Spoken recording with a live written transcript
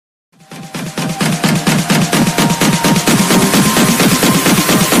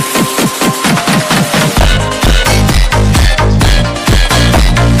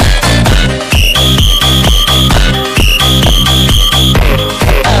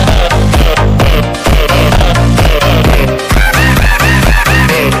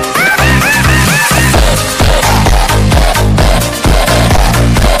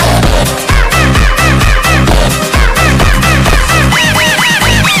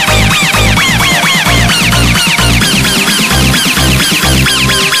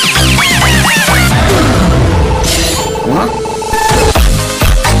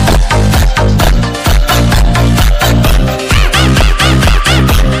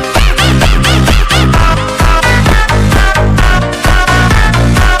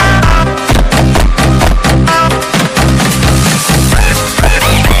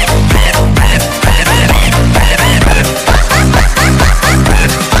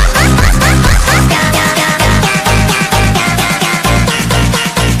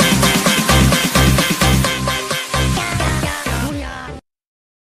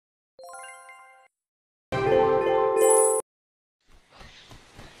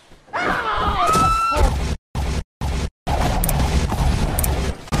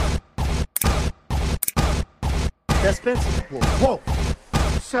Expensive. Whoa.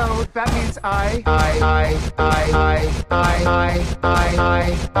 So that means I. The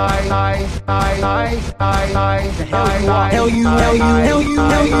hell you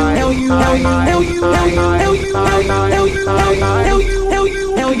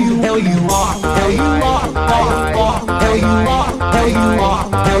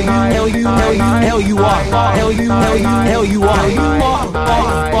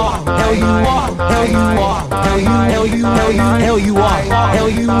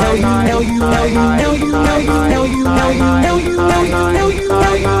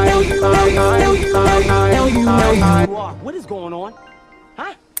What is going on?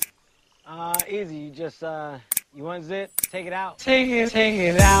 Huh? Easy. You just, you unzip, take it out. Take it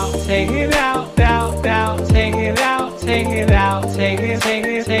out, take it out, take it out, take it out, take it out, take it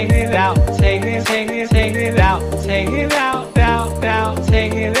out, take it out, take it out,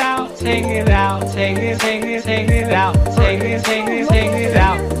 take it out, take it out, take it out, take it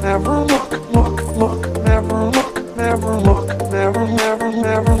out. Never look, never look, never look, never look,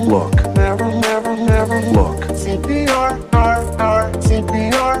 never look. CPR,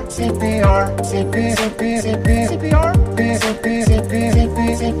 CPR, CPR,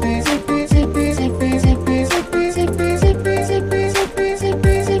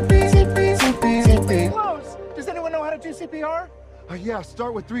 Does anyone know how to do CPR? Yeah,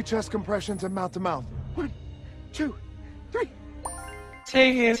 start with 3 chest compressions and mouth to mouth. 1, 2, 3.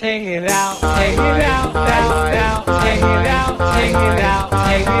 Take it out, take it out, take it out, take it out, take it out,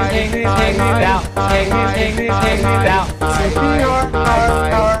 take it out, take it out. CPR,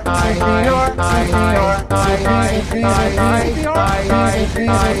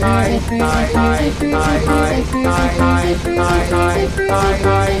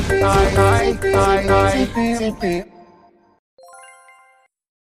 CPR.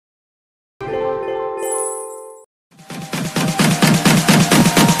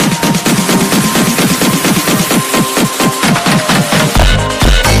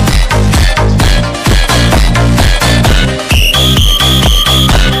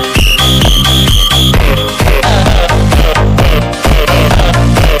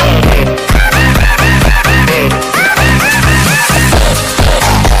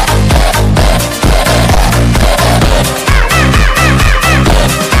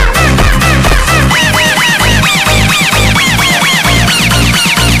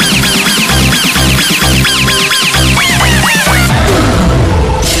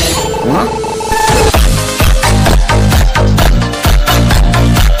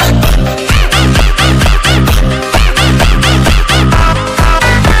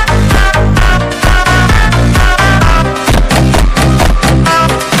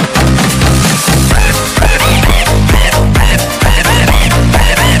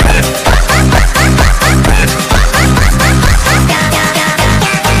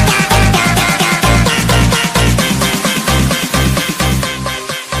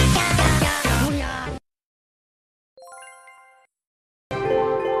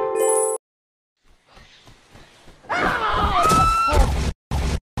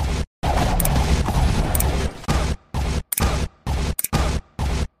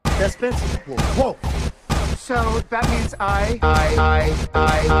 Expensive. Whoa. So that means I.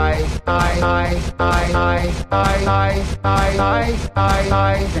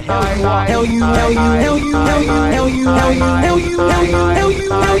 The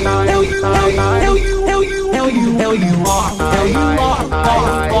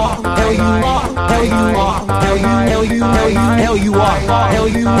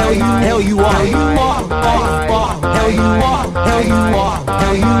hell you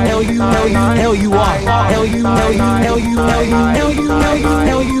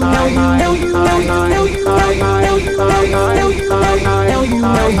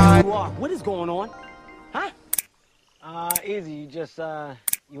What is going on? Huh? Easy. You just,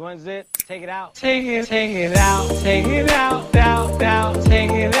 you unzip, take it out. Take it out, take it out, take it out,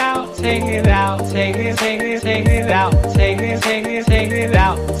 take it out, take it out, take it out, take it out,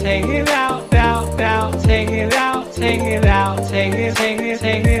 take it out, take it out, take it out, take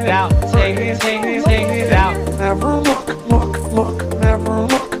it out, take it out. Never look, never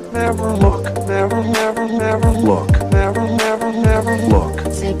look, never look, never look, never look.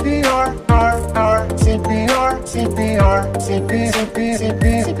 CPR, CPR, CPR, CPR,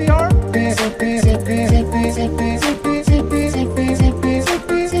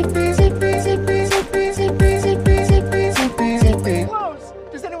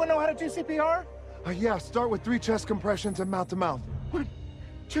 Does anyone know how to do CPR? Yeah, start with 3 chest compressions and mouth to mouth. 1,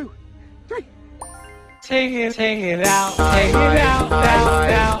 2, 3. take it out, take it out,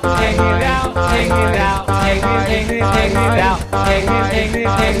 out, take it out, take it out, take it out, take it out, take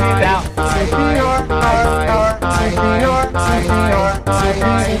it out.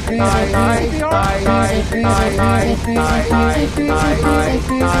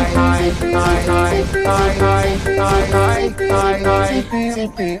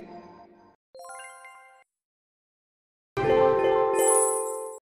 CPR.